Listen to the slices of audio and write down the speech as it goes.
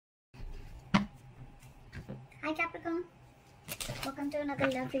Hi Capricorn, welcome to another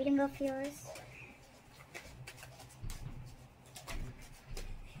love reading of yours.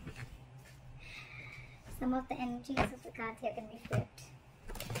 Some of the energies of the cards here can be flipped,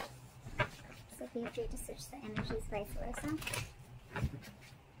 so feel free to switch the energies vice versa.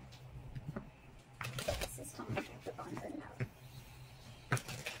 This is from Capricorn in love.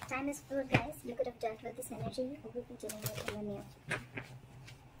 Time is full, guys. You could have dealt with this energy or will be dealing with it in the near future.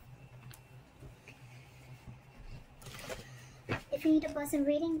 If you need a person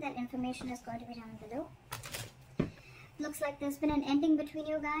reading, that information is going to be down below. Looks like there's been an ending between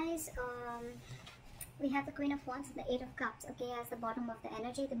you guys. We have the Queen of Wands and the Eight of Cups, okay, as the bottom of the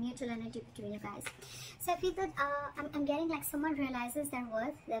energy, the mutual energy between you guys. So I feel that I'm getting like someone realizes their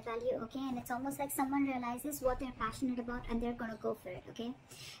worth, their value, okay, and it's almost like someone realizes what they're passionate about and they're gonna go for it, okay.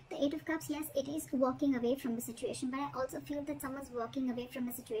 The Eight of Cups, yes, it is walking away from a situation, but I also feel that someone's walking away from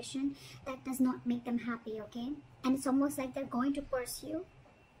a situation that does not make them happy, okay, and it's almost like they're going to pursue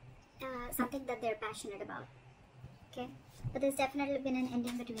something that they're passionate about, okay, but there's definitely been an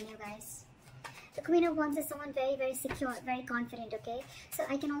ending between you guys. The Queen of Wands is someone very, very secure, very confident, okay? So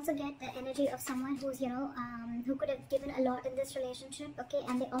I can also get the energy of someone who's, you know, who could have given a lot in this relationship, okay?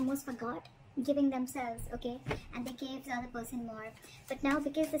 And they almost forgot giving themselves, okay? And they gave the other person more. But now,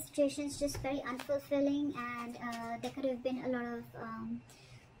 because the situation is just very unfulfilling and there could have been a lot of...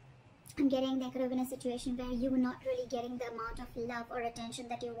 there could have been a situation where you were not really getting the amount of love or attention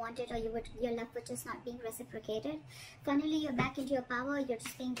that you wanted, or your love was just not being reciprocated. Finally, you're back into your power, you're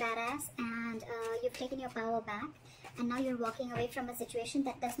just being badass, and you've taken your power back, and now you're walking away from a situation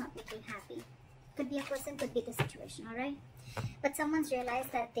that does not make you happy. Could be a person, could be the situation, alright? But someone's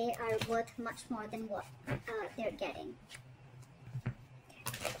realized that they are worth much more than what they're getting.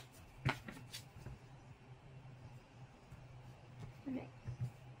 Alright.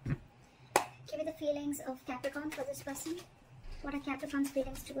 Give me the feelings of Capricorn for this person. What are Capricorn's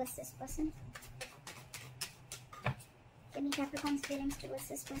feelings towards this person? Give me Capricorn's feelings towards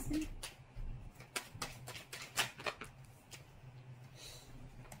this person.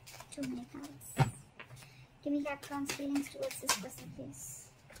 Too many cards. Give me Capricorn's feelings towards this person, please.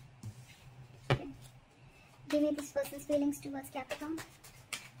 Okay. Give me this person's feelings towards Capricorn.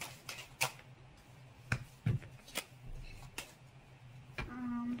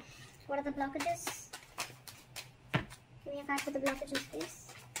 What are the blockages? Give me a card for the blockages,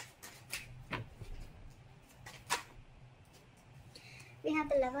 please. We have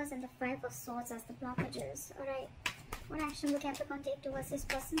the Lovers and the Five of Swords as the blockages. Alright. What action will Capricorn take towards this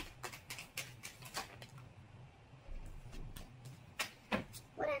person?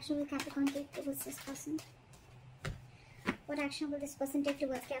 What action will Capricorn take towards this person? What action will this person take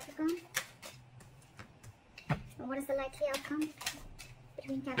towards Capricorn? And what is the likely outcome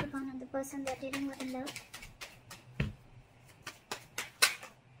between Capricorn and the person they're dealing with in love?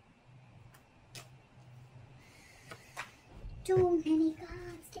 Too many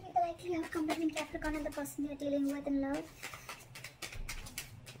cards. Give me the likely outcome between Capricorn and the person they're dealing with in love.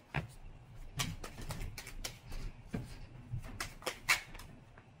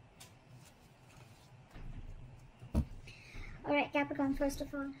 Alright, Capricorn, first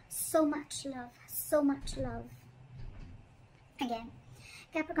of all, so much love, so much love. Again,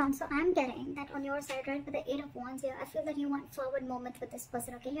 Capricorn, so I'm getting that on your side, right, with the Eight of Wands here, I feel that you want forward movement with this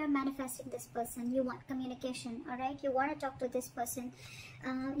person, okay? You're manifesting this person, you want communication, alright? You want to talk to this person,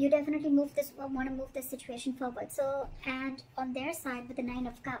 you definitely want to move this situation forward. So, and on their side with the Nine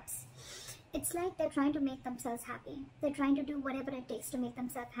of Cups, it's like they're trying to make themselves happy. They're trying to do whatever it takes to make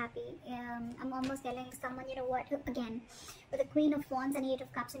themselves happy. I'm almost getting someone, you know what, who, again, with the Queen of Wands and Eight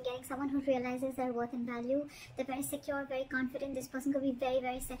of Cups, I'm getting someone who realizes their worth and value. They're very secure, very confident. This person could be very,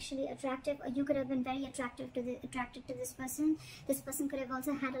 very sexually attractive, or you could have been very attracted to this person. This person could have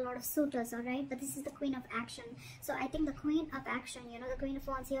also had a lot of suitors, alright? But this is the Queen of Action. So I think the Queen of Action, you know, the Queen of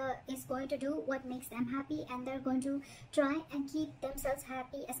Wands here is going to do what makes them happy, and they're going to try and keep themselves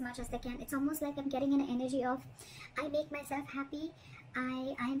happy as much as they can. It's almost like I'm getting an energy of, I make myself happy,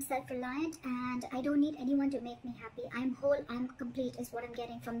 I am self-reliant, and I don't need anyone to make me happy. I'm whole, I'm complete is what I'm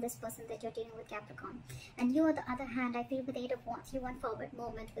getting from this person that you're dealing with, Capricorn. And you, on the other hand, I feel with Eight of Wands, you want forward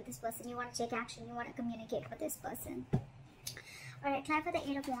movement with this person. You want to take action. You want to communicate with this person. Alright, try for the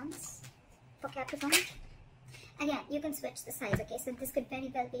Eight of Wands for Capricorn. Again, you can switch the sides, okay? So this could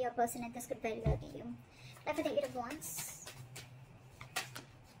very well be your person and this could very well be you. Try for the Eight of Wands.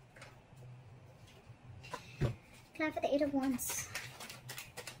 Try for the Eight of Wands.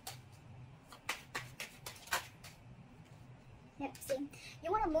 Yep, see,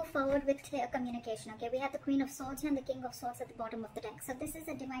 you want to move forward with clear communication. Okay, we have the Queen of Swords and the King of Swords at the bottom of the deck. So this is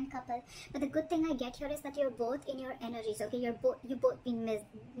a divine couple, but the good thing I get here is that you're both in your energies. Okay, you both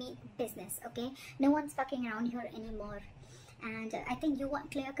mean business. Okay, no one's fucking around here anymore. And I think you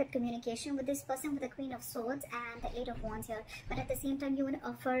want clear-cut communication with this person, with the Queen of Swords and the Eight of Wands here. But at the same time, you want to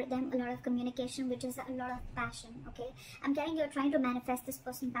offer them a lot of communication, which is a lot of passion, okay? I'm getting you're trying to manifest this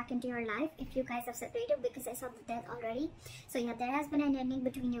person back into your life if you guys have separated, because I saw the death already. So yeah, there has been an ending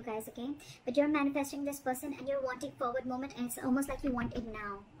between you guys, okay? But you're manifesting this person and you're wanting forward moment, and it's almost like you want it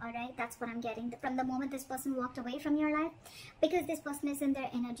now, alright? That's what I'm getting. From the moment this person walked away from your life, because this person is in their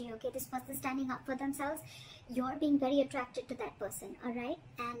energy, okay? This person is standing up for themselves. You're being very attracted to that person, alright?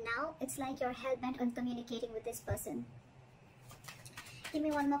 And now it's like you're hell-bent on communicating with this person. Give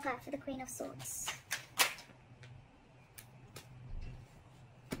me one more card for the Queen of Swords.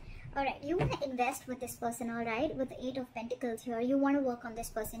 Alright, you want to invest with this person, alright? With the Eight of Pentacles here, you want to work on this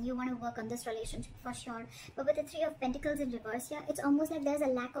person. You want to work on this relationship for sure. But with the Three of Pentacles in reverse here, it's almost like there's a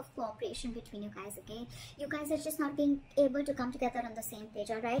lack of cooperation between you guys, okay? You guys are just not being able to come together on the same page,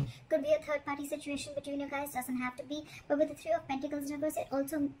 alright? Could be a third-party situation between you guys, doesn't have to be. But with the Three of Pentacles in reverse,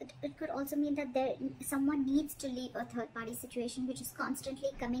 it could also mean that someone needs to leave a third-party situation, which is constantly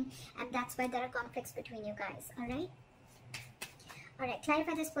coming, and that's why there are conflicts between you guys, alright? Alright,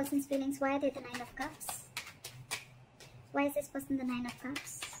 clarify this person's feelings. Why are they the Nine of Cups? Why is this person the Nine of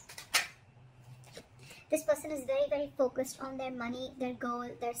Cups? This person is very, very focused on their money, their goal,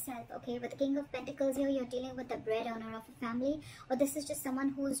 their self, okay? With the King of Pentacles here, you're dealing with the breadwinner of a family, or this is just someone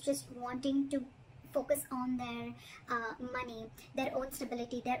who's just wanting to focus on their money, their own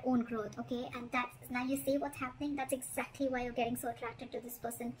stability, their own growth, okay? And that's, now you see what's happening. That's exactly why you're getting so attracted to this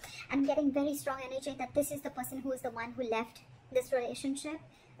person. I'm getting very strong energy that this is the person who is the one who left this relationship,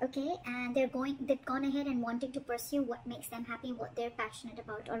 okay? And they've gone ahead and wanting to pursue what makes them happy, what they're passionate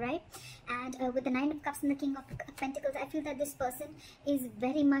about, all right? And with the Nine of Cups and the King of Pentacles, I feel that this person is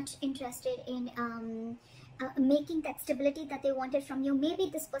very much interested in making that stability that they wanted from you. Maybe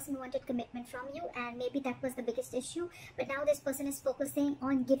this person wanted commitment from you, and maybe that was the biggest issue, but now this person is focusing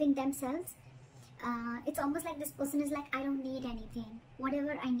on giving themselves. It's almost like this person is like, I don't need anything.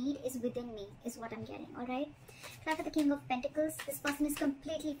 Whatever I need is within me, is what I'm getting, alright? Now for the King of Pentacles, this person is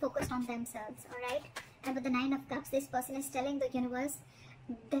completely focused on themselves, alright? And with the Nine of Cups, this person is telling the universe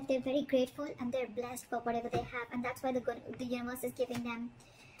that they're very grateful and they're blessed for whatever they have, and that's why the universe is giving them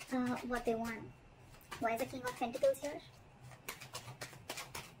what they want. Why is the King of Pentacles here?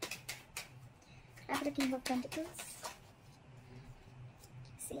 Now for the King of Pentacles.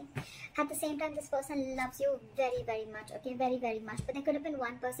 See, at the same time, this person loves you very, very much, okay? Very, very much. But there could have been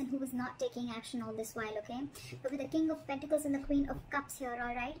one person who was not taking action all this while, okay? But with the King of Pentacles and the Queen of Cups here,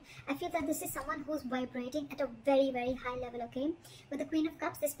 alright? I feel that this is someone who's vibrating at a very, very high level, okay? With the Queen of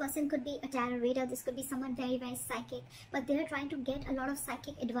Cups, this person could be a tarot reader. This could be someone very, very psychic. But they're trying to get a lot of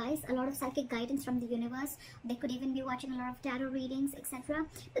psychic advice, a lot of psychic guidance from the universe. They could even be watching a lot of tarot readings, etc.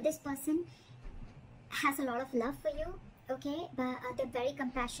 But this person has a lot of love for you, okay? But they're very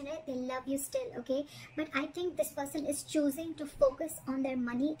compassionate, they love you still, okay? But I think this person is choosing to focus on their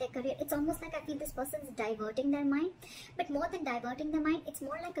money, their career. It's almost like I feel this person's diverting their mind. But more than diverting their mind, it's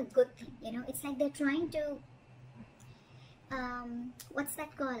more like a good thing, you know? It's like they're trying to what's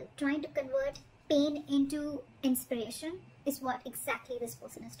that called, trying to convert pain into inspiration, is what exactly this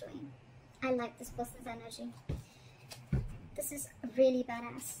person is doing. I like this person's energy. This is really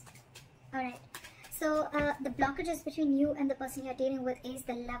badass. Alright, so the blockages between you and the person you're dealing with is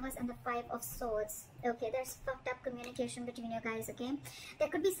the Lovers and the Five of Swords. Okay, there's fucked up communication between you guys, okay? There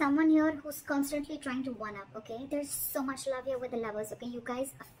could be someone here who's constantly trying to one-up, okay? There's so much love here with the Lovers, okay? You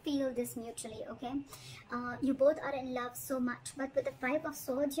guys feel this mutually, okay? You both are in love so much. But with the Five of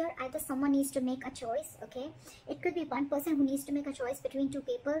Swords here, either someone needs to make a choice, okay? It could be one person who needs to make a choice between two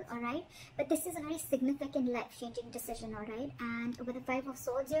people, alright? But this is a very significant life-changing decision, alright? And with the Five of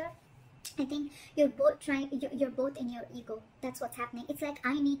Swords here, I think you're both you're both in your ego. That's what's happening. It's like,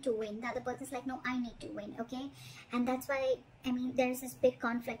 I need to win. The other person's like, no, I need to win, okay? And that's why, I mean, there's this big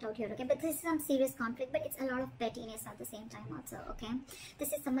conflict out here, okay? But this is some serious conflict, but it's a lot of pettiness at the same time also, okay?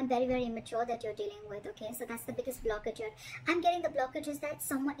 This is someone very, very immature that you're dealing with, okay? So that's the biggest blockage here. I'm getting the blockage is that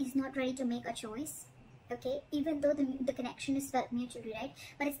someone is not ready to make a choice, okay? Even though the connection is felt mutually, right?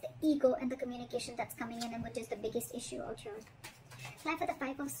 But it's the ego and the communication that's coming in, and which is the biggest issue out here. Clap for the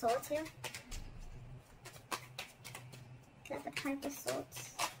Five of Swords here. Clap for the Five of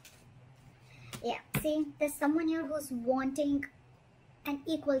Swords. Yeah, see, there's someone here who's wanting an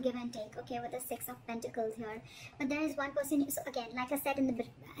equal give and take, okay, with the Six of Pentacles here. But there is one person, so again, like I said in the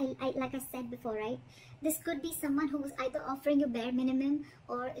like I said before, right, this could be someone who was either offering you bare minimum,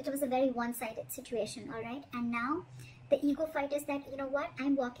 or it was a very one-sided situation, all right? And now the ego fight is that, you know what,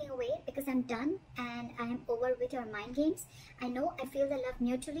 I'm walking away because I'm done and I'm over with your mind games. I know I feel the love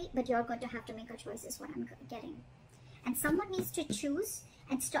mutually, but you're going to have to make a choice, is what I'm getting. And someone needs to choose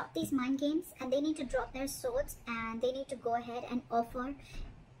and stop these mind games, and they need to drop their swords and they need to go ahead and offer,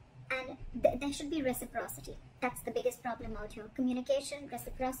 and there should be reciprocity. That's the biggest problem out here. Communication,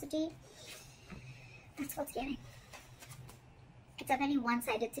 reciprocity, that's what's getting. It's a very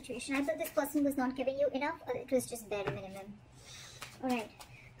one-sided situation. I thought this person was not giving you enough, or it was just bare minimum. Alright,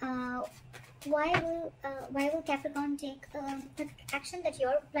 why will Capricorn take the action that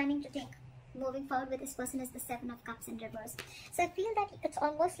you're planning to take moving forward with this person is the Seven of Cups in reverse. So I feel that it's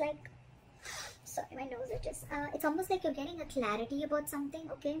almost like, sorry, my nose itches. It's almost like you're getting a clarity about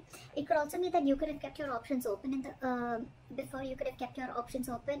something, okay? It could also mean that you could have kept your options open in the before. You could have kept your options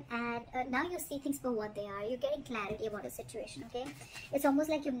open, and now you see things for what they are. You're getting clarity about a situation, okay? It's almost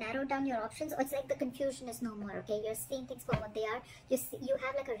like you've narrowed down your options, or it's like the confusion is no more, okay? You're seeing things for what they are. You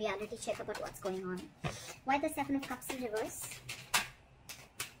have like a reality check about what's going on. Why the Seven of Cups in reverse?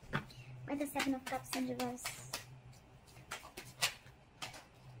 Why the Seven of Cups in reverse?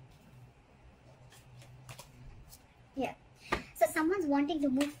 Yeah. So someone's wanting to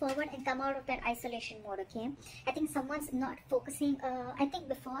move forward and come out of that isolation mode, okay? I think someone's not focusing. I think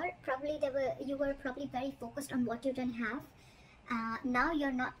before, probably you were probably very focused on what you didn't have. Now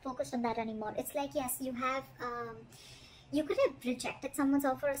you're not focused on that anymore. It's like, yes, you have... you could have rejected someone's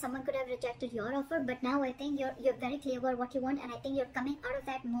offer, or someone could have rejected your offer, but now I think you're very clear about what you want, and I think you're coming out of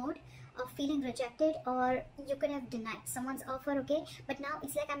that mode of feeling rejected, or you could have denied someone's offer, okay? But now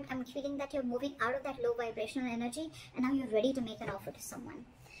it's like I'm feeling that you're moving out of that low vibrational energy, and now you're ready to make an offer to someone.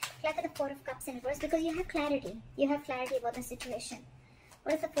 Look at the Four of Cups in reverse, because you have clarity. You have clarity about the situation.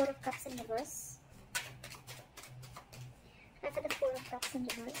 What is the Four of Cups in reverse? Look at the Four of Cups in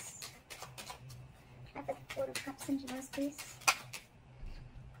reverse. Look at the Four of Cups in reverse, please.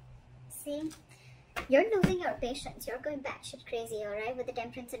 See? You're losing your patience. You're going batshit crazy, alright? With the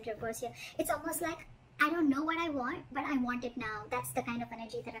Temperance in reverse here. It's almost like, I don't know what I want, but I want it now. That's the kind of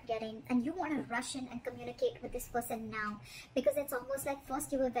energy that I'm getting. And you want to rush in and communicate with this person now. Because it's almost like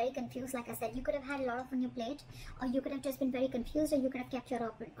first you were very confused. Like I said, you could have had a lot on your plate. Or you could have just been very confused. Or you could have kept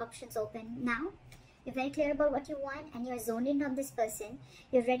your options open. Now, you're very clear about what you want, and you're zoned in on this person.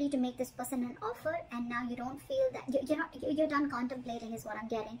 You're ready to make this person an offer, and now you don't feel that you're done contemplating, is what I'm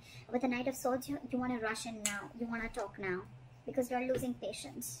getting. With the Knight of Swords, you want to rush in now. You want to talk now because you're losing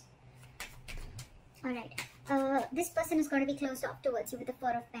patience. All right. This person is going to be closed off towards you with the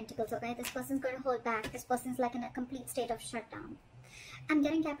Four of Pentacles. Okay, this person's going to hold back. This person's like in a complete state of shutdown. I'm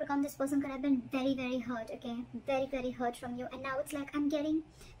getting, Capricorn, this person could have been very, very hurt, okay? Very, very hurt from you. And now it's like I'm getting,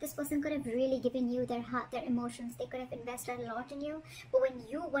 this person could have really given you their heart, their emotions. They could have invested a lot in you. But when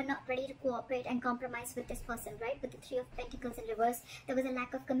you were not ready to cooperate and compromise with this person, right? With the Three of Pentacles in reverse, there was a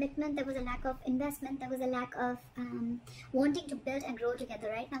lack of commitment. There was a lack of investment. There was a lack of wanting to build and grow together,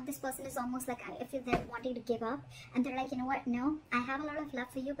 right? Now this person is almost like, I feel they're wanting to give up. And they're like, you know what? No, I have a lot of love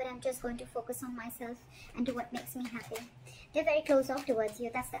for you, but I'm just going to focus on myself and do what makes me happy. They're very close off towards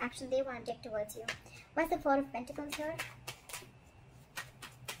you. That's the action they want to take towards you. What's the Four of Pentacles here?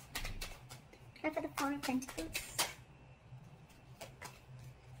 Try for the Four of Pentacles.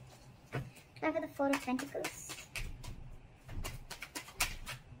 Try for the Four of Pentacles.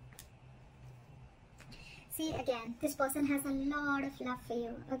 See, again, this person has a lot of love for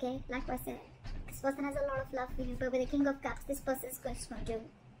you, okay? Like I said, this person has a lot of love for you, but with the King of Cups, this person is going to...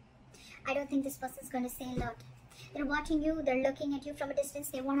 I don't think this person is going to say a lot. They're watching you, they're looking at you from a distance,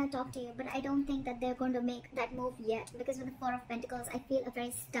 they want to talk to you, but I don't think that they're going to make that move yet, because with the Four of Pentacles, I feel a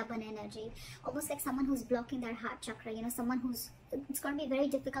very stubborn energy, almost like someone who's blocking their heart chakra, you know, someone who's, it's going to be very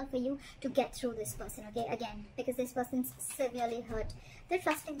difficult for you to get through this person, okay, again, because this person's severely hurt. They're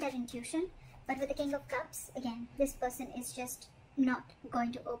trusting their intuition, but with the King of Cups, again, this person is just not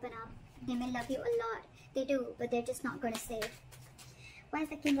going to open up. They may love you a lot, they do, but they're just not going to say it. Why is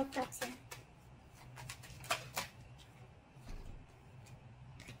the King of Cups here?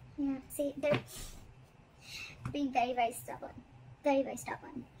 Yeah, see, they're being very, very stubborn. Very, very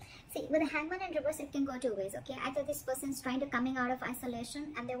stubborn. See, with the Hangman in reverse, it can go two ways, okay? Either this person's trying to coming out of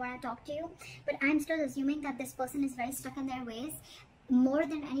isolation and they want to talk to you, but I'm still assuming that this person is very stuck in their ways. More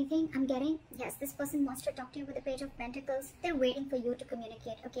than anything, I'm getting, yes, this person wants to talk to you with the Page of Pentacles. They're waiting for you to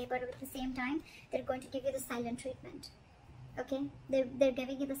communicate, okay? But at the same time, they're going to give you the silent treatment, okay? They're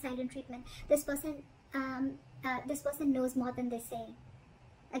giving you the silent treatment. This person knows more than they say.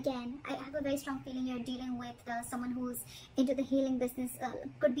 Again, I have a very strong feeling you're dealing with someone who's into the healing business.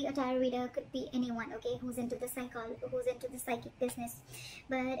 Could be a tarot reader, could be anyone, okay, who's into the psychic business.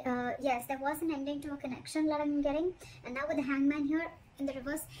 But yes, there was an ending to a connection that I'm getting. And now with the Hangman here in the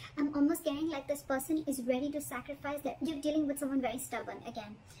reverse, I'm almost getting like this person is ready to sacrifice that. You're dealing with someone very stubborn.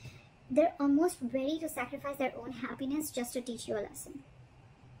 Again, they're almost ready to sacrifice their own happiness just to teach you a lesson.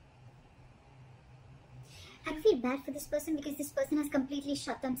 I feel bad for this person because this person has completely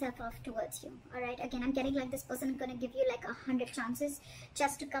shut themselves off towards you. Alright, again, I'm getting like this person is going to give you like 100 chances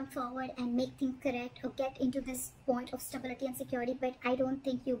just to come forward and make things correct or get into this point of stability and security, but I don't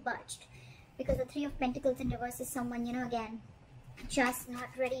think you budged. Because the Three of Pentacles in reverse is someone, you know, again, just not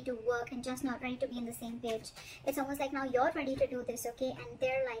ready to work and just not ready to be on the same page. It's almost like now you're ready to do this, okay, and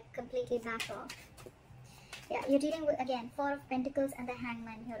they're like completely back off. Yeah, you're dealing with, again, Four of Pentacles and the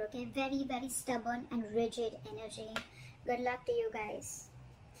Hangman here, okay? Very, very stubborn and rigid energy. Good luck to you guys.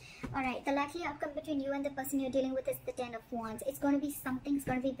 Alright, the likely outcome between you and the person you're dealing with is the Ten of Wands. It's going to be something, it's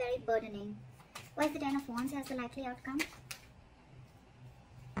going to be very burdening. Why is the Ten of Wands as the likely outcome?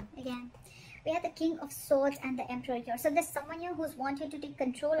 Again, we have the King of Swords and the Emperor here. So there's someone here who's wanting to take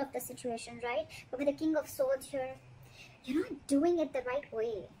control of the situation, right? But with the King of Swords here, you're not doing it the right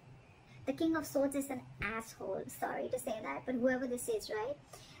way. The King of Swords is an asshole. Sorry to say that, but whoever this is, right?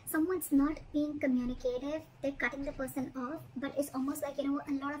 Someone's not being communicative. They're cutting the person off, but it's almost like, you know,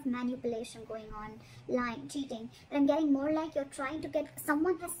 a lot of manipulation going on, lying, cheating. But I'm getting more like you're trying to get,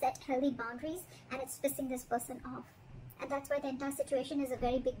 someone has set healthy boundaries and it's pissing this person off. And that's why the entire situation is a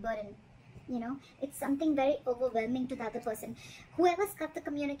very big burden. You know, it's something very overwhelming to the other person. Whoever's cut the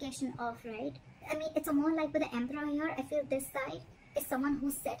communication off, right? I mean, it's more like with the Emperor here, I feel this side is someone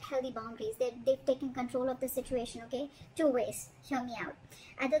who's set healthy boundaries. They've taken control of the situation, okay? Two ways, hear me out.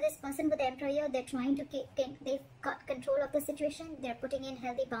 Either this person with the Emperor here, they're trying to they've got control of the situation, they're putting in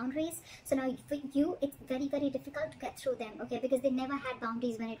healthy boundaries. So now for you, it's very, very difficult to get through them, okay? Because they never had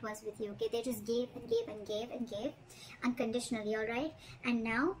boundaries when it was with you, okay? They just gave and gave and gave and gave unconditionally, alright? And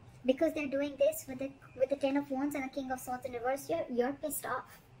now, because they're doing this with the Ten of Wands and the King of Swords in reverse here, you're pissed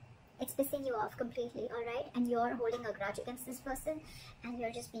off. It's pissing you off completely, alright? And you're holding a grudge against this person and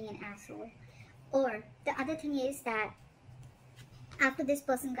you're just being an asshole. Or the other thing is that after this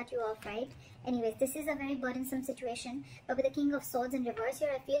person cut you off, right? Anyways, this is a very burdensome situation. But with the King of Swords in reverse here,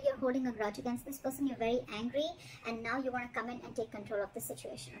 I feel you're holding a grudge against this person. You're very angry and now you want to come in and take control of the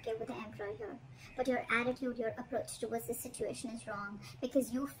situation, okay? With the Emperor here. But your attitude, your approach towards this situation is wrong.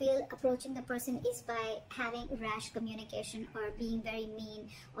 Because you feel approaching the person is by having rash communication or being very mean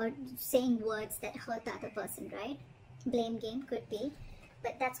or saying words that hurt the other person, right? Blame game could be.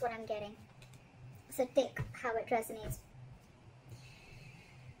 But that's what I'm getting. So take how it resonates.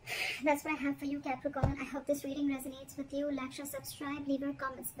 That's what I have for you, Capricorn. I hope this reading resonates with you. Like, share, subscribe, leave your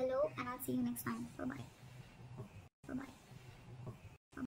comments below, and I'll see you next time. Bye-bye. Bye-bye.